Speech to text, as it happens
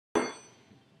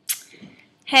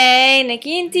Hey,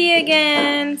 Nikki and Tia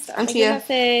again. Sorry, I'm Tia. my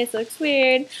face looks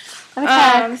weird.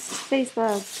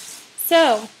 Facebook.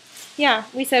 So, yeah,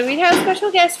 we said we'd have a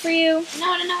special guest for you. No,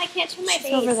 I can't show my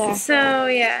face. Over there. So,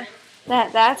 yeah.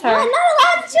 That's her. No, I'm not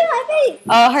allowed to show my face.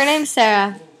 Oh, her name's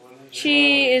Sarah.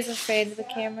 She is afraid of the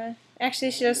camera.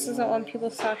 Actually, she just doesn't want people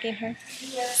stalking her.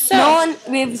 So, No one.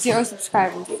 We have 0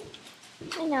 subscribers.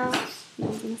 I know.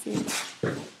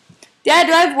 Dad,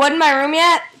 do I have wood in my room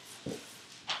yet?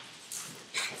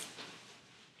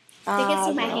 They can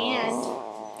see my hand.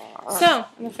 So,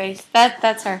 In the face.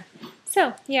 That's her.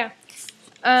 Yeah.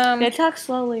 They talk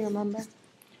slowly. Remember.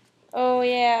 Oh,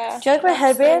 yeah. Do you like my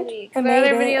headband? The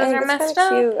other videos are messed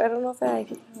up. Cute. I don't know if I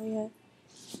like it yet.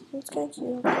 It's kind of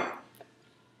cute.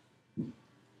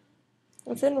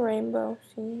 It's in rainbow.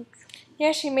 See?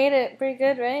 Yeah, she made it pretty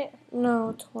good, right? No,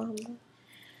 it's horrible.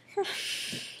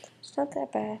 It's not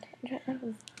that bad.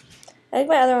 I like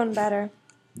my other one better.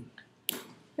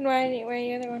 And why didn't you wear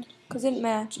your other one? Because it didn't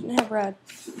match. It didn't have red.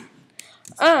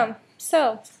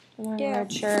 So, I'm wearing yeah. a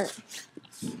red shirt.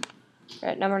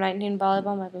 Red number 19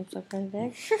 volleyball. My boobs look pretty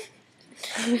big.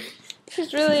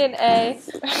 she's really an A.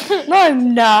 No,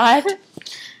 I'm not.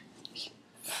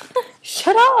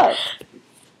 Shut up.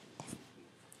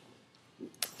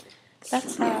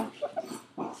 That's But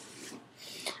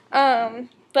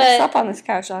I slept on this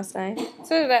couch last night.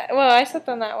 so did I. Well, I slept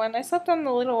on that one. I slept on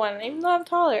the little one, even though I'm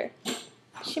taller.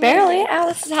 She Barely. made it.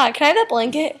 Alice is hot. Can I have that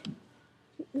blanket?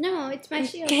 No, it's my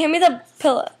shield. Hand me the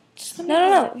pillow.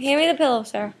 No. Hand me the pillow,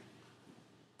 sir.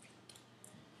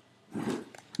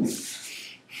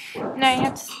 Now you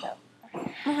have to stop.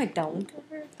 No, I don't.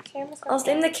 Camera's I'll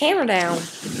stand the camera down.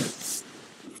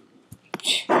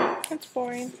 That's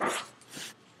boring.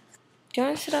 Do you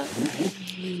want to sit up?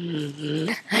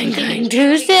 I'm going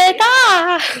to sit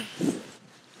up.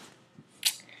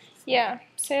 Yeah,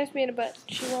 Sarah's made a butt.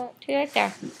 She won't. She's right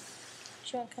there.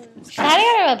 She won't come in this. How do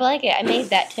you have a blanket? I made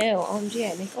that too.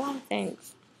 OMG, I make a lot of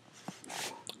things.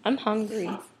 I'm hungry.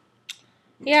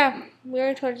 Yeah, we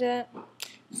already told you that.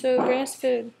 So bring us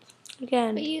food. But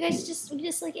Again. you guys just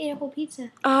like ate a whole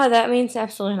pizza. Oh, that means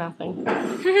absolutely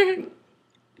nothing.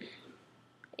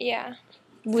 Yeah.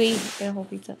 We ate a whole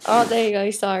pizza. Oh, there you go.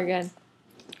 You saw her again.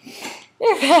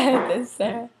 You're bad at this,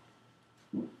 Sarah.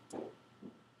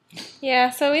 Yeah.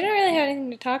 So we don't really have anything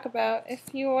to talk about. If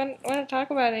you want to talk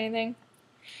about anything,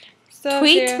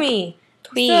 Tweet me.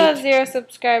 Still have 0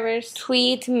 subscribers,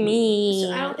 Tweet me.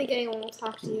 So I don't think anyone will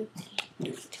talk to you.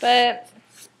 but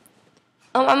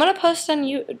I'm gonna post on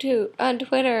YouTube, on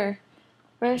Twitter,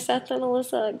 where Seth and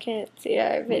Alyssa can't see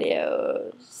our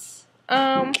videos.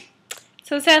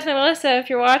 So Seth and Melissa, if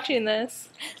you're watching this,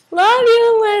 Love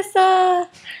you, Alyssa.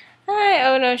 hi.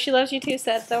 Oh no, she loves you too,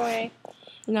 Seth. Don't worry,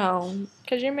 No,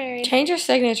 because you're married. change your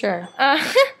signature.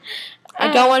 I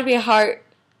I don't want to be a heart.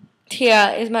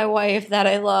 Tia is my wife that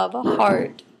I love. A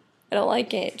heart. I don't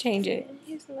like it. Change it.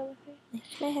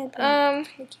 My head.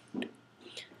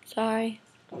 Sorry.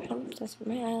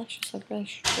 My eyelashes look really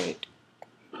straight.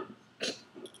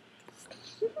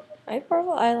 I have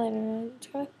purple eyeliner. It's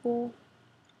kind of cool.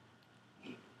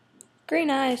 Green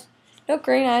eyes. No,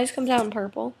 green eyes comes out in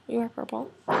purple. You wear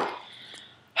purple.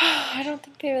 I don't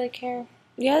think they really care.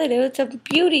 Yeah, they do. It's a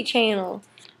beauty channel.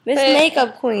 Miss But-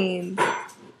 Makeup Queen.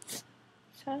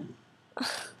 So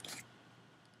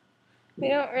we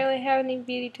don't really have any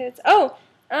beauty tips. Oh,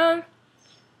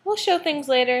 we'll show things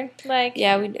later. Like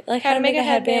Yeah, we like How to make a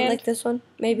headband. like this one,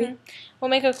 maybe. Mhm. We'll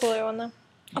make a cooler one though.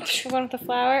 The one with the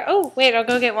flower. Oh, wait, I'll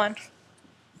go get one.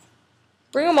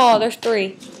 Bring them all. There's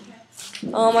 3.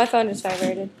 Oh, my phone just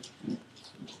vibrated.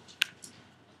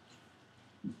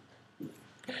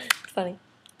 It's funny.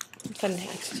 Fun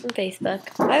text from Facebook.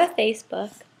 I have a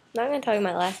Facebook. I'm not going to tell you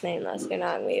my last name unless you're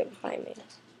not going to be able to find me.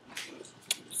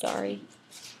 Sorry.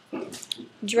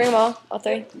 Did you bring them all? All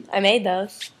 3? I made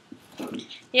those.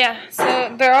 Yeah,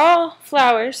 so they're all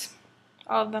flowers.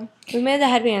 All of them. We made the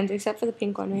headbands except for the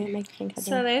pink one. We didn't make the pink headband.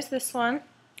 So there's this one.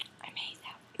 I made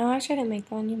that one. No, actually I didn't make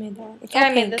that one. You made that one. It's Yeah, all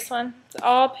I made pink. this one. It's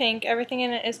all pink. Everything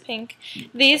in it is pink.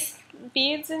 These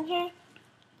beads in here,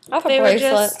 I have a they were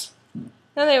bracelet. just...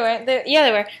 No, they weren't. They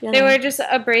were. Yeah. They were just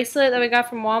a bracelet that we got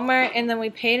from Walmart, and then we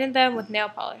painted them with nail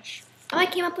polish. Oh, I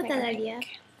came up with that idea.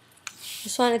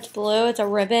 This one, it's blue. It's a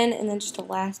ribbon and then just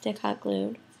elastic hot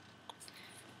glued.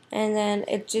 And then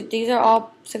these are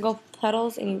all single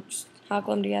petals, and you just hot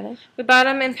glue them together. We bought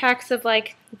them in packs of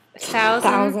like 1,000.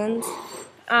 Thousands.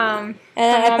 And And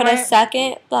then I put a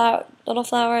second little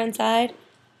flower inside.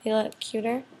 They look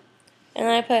cuter. And then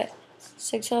I put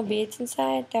 6 little beads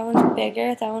inside. That one's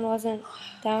bigger. That one wasn't.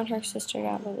 That one her sister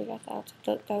got, but we got that.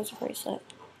 So that was a bracelet.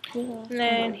 And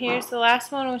then here's the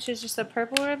last one, which is just a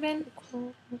purple ribbon.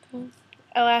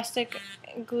 Elastic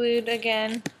glued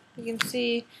again. You can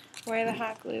see where the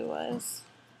hot glue was.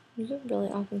 These are really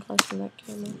often close to that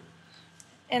camera.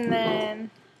 And then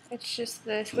it's just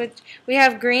this, which we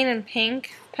have green and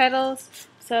pink petals.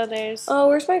 So there's. Oh,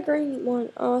 where's my green one?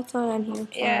 Oh, it's not on here.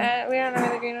 Yeah, we don't know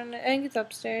where the green one is. I think it's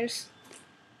upstairs.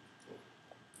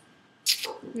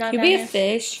 Not You down be a here.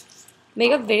 fish.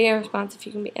 Make a video response if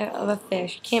you can be of a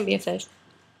fish. You can't be a fish.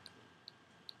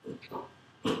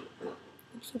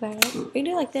 So bad. We can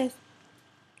do it like this.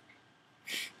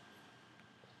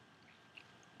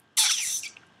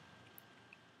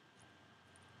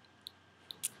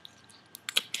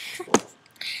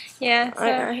 Yeah, so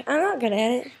I'm not good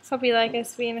at it. hope you like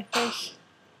us being a fish.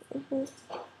 Does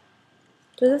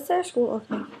it say school?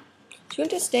 Okay. She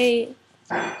went to state.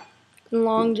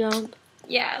 Long jump.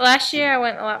 Yeah, last year I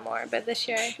went a lot more, but this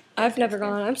year I've never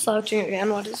gone. I'm slouching again.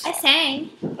 What is I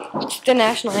sang. it's the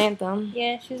national anthem?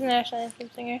 yeah, she's a national anthem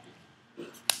singer.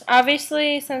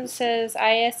 Obviously, since it says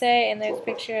ISA and there's a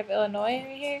picture of Illinois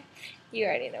right here, you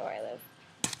already know where I live.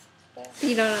 But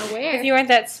You don't know where. if you weren't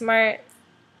that smart,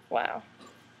 wow.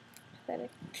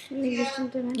 Pathetic.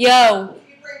 Yo.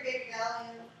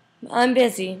 I'm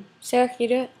busy. Sarah, can you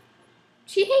do it?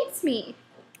 She hates me.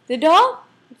 The dog?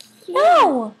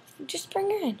 No. Just bring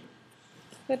her in.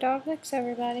 The dog likes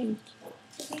everybody.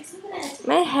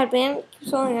 My headband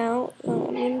keeps falling out. I'm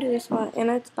going to do this one. And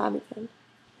it's Bobby pin.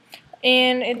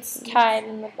 And it's tied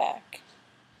in the back.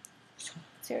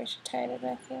 See where she tied it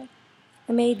back here?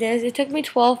 I made this. It took me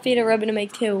 12 feet of ribbon to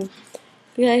make two.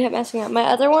 Because I kept messing up. My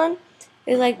other one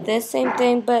is like this same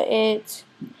thing, but it's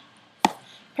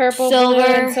Purple, silver, blue,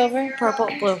 and silver. purple,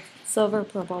 blue. Silver,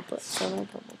 purple, blue. Silver,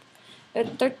 purple. They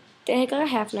take like a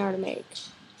half an hour to make.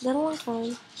 Is that a long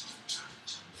time?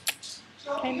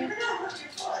 Kind of.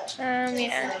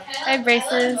 Yeah. I have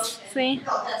braces. See?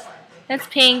 That's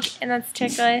pink, and that's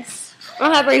turquoise. I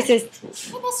don't have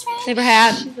braces. Never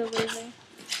had. She's a loser.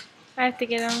 I have to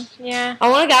get them. Yeah. I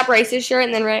want a Got Braces shirt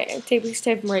and then tape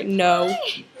them right. No.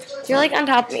 You're like on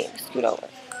top of me. Scoot over.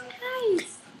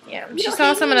 Yeah. You She don't saw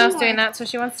hate someone me else anymore. doing that, so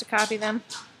she wants to copy them.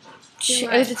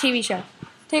 It was a TV show.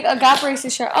 Take a Got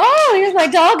Braces shirt. Oh, here's my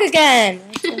dog again.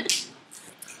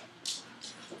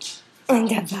 And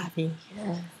the Bobby.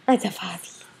 And the Bobby.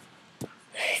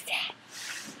 Who's that?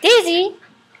 Daisy.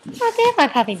 Oh, there's my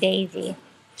puppy Daisy.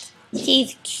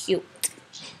 She's cute.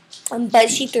 But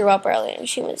she threw up earlier.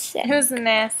 She was sick. It was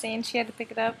nasty, and she had to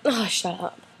pick it up. Oh, shut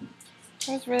up.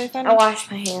 It was really funny. I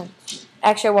washed my hands.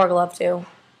 Actually, I wore a glove too.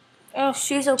 Oh,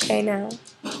 She's okay now.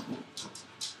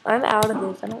 I'm out of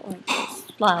this. I don't like this.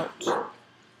 Slouch.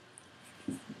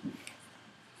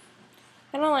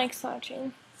 I don't like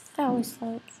slouching. I always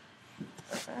slouch.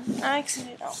 I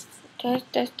actually don't.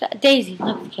 Daisy,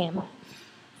 look at the camera.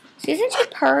 See, isn't she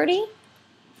purty?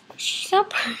 She's not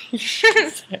purty.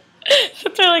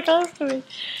 That's really close to me.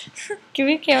 Give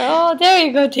me a camera. Oh, there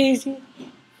you go, Daisy.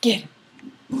 Get him.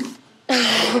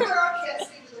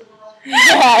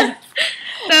 Yes.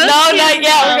 No, not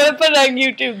yet. We're gonna put it on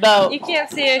YouTube though. You can't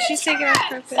see her. She's taking off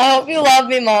her picture. I hope you love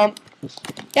me, Mom.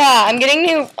 Yeah, I'm getting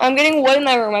wood in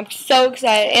my room. I'm so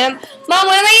excited. And Mom,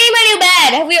 when am I getting my new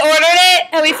bed? Have we ordered it?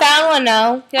 Have we found one?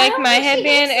 No. You like don't my think she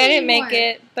headband? hates I didn't anymore. make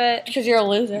it, but Because you're a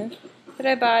loser.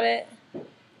 I bought it.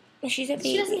 She's a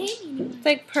She doesn't baby. hate me anymore. It's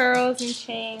like pearls and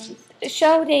chains.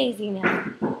 Show Daisy now.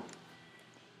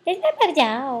 There's my better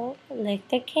dog. Lick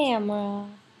the camera.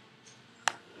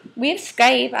 We have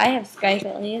Skype. I have Skype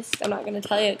at least. I'm not going to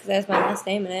tell you because it has my last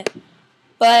name in it.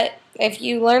 But if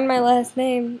you learn my last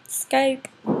name, Skype.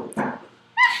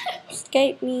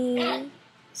 Skype me.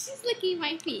 She's licking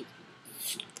my feet.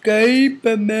 Skype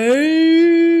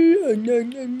me.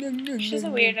 She's a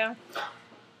weirdo.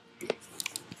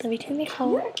 Let me turn the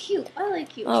color. You're cute. I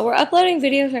like you. Oh, we're uploading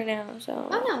videos right now, so.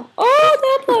 Oh no.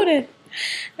 Oh, they uploaded.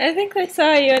 I think I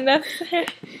saw you enough. No.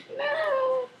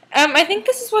 I think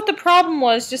this is what the problem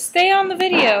was. Just stay on the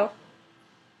video.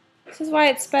 This is why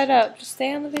it sped up. Just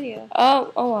stay on the video.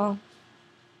 Oh well.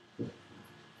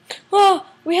 Oh,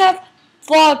 we have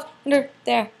vlogs under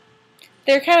there.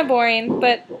 They're kind of boring,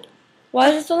 but Why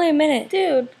is this only a minute?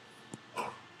 dude,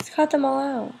 Let's cut them all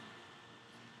out.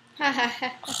 Ha ha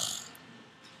ha.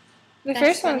 the That's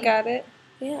first one funny. got it.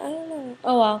 Yeah, I don't know.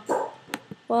 Oh well.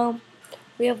 Well,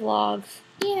 we have vlogs.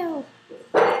 Ew.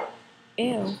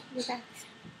 Ew. You're back.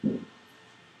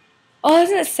 Oh,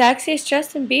 isn't it sexy? It's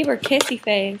Justin Bieber, kissy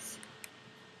face.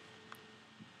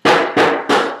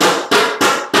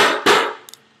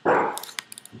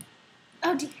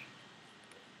 Oh dear.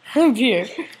 Oh dear.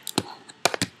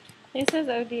 It says,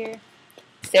 "Oh dear."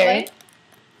 Siri. What?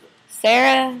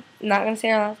 Sarah. I'm not gonna say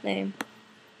her last name.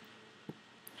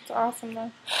 It's awesome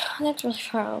though. That's really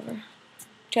far over.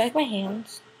 Do you like my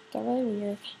hands? They're really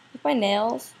weird. Like my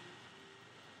nails.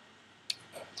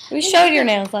 We showed your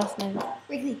nails last night.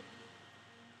 Wrigley.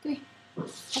 Come here.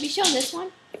 Have you shown this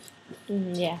one?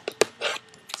 Yeah.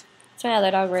 It's my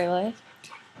other dog, Rayleigh.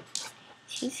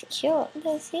 She's cute.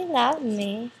 Does she love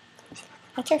me?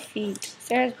 That's her feet.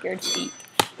 Sarah's weird feet.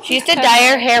 She used to dye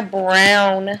her hair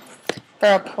brown for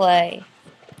a play.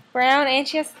 Brown, and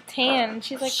she has tan.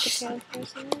 She's like the palest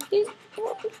person. She's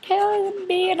paler than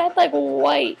me, and I'm like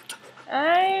white.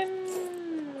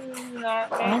 I'm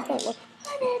not I very don't look.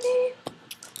 Hi, baby.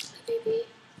 Hi, baby.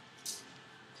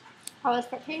 I was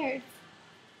prepared.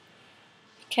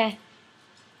 Okay.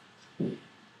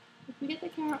 If we get the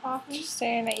camera off, just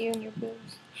staring at you and your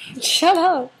boobs. Shut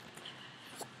up.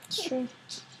 It's true.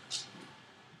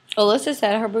 Alyssa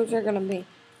said her boobs are gonna be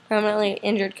permanently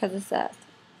injured because of Seth.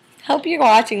 Hope you're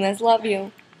watching this. Love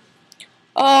you.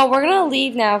 Oh, we're gonna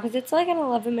leave now because it's like an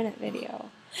 11-minute video.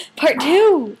 Part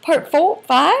 2. Part 4.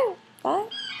 5. 5.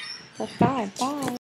 That's 5. Bye.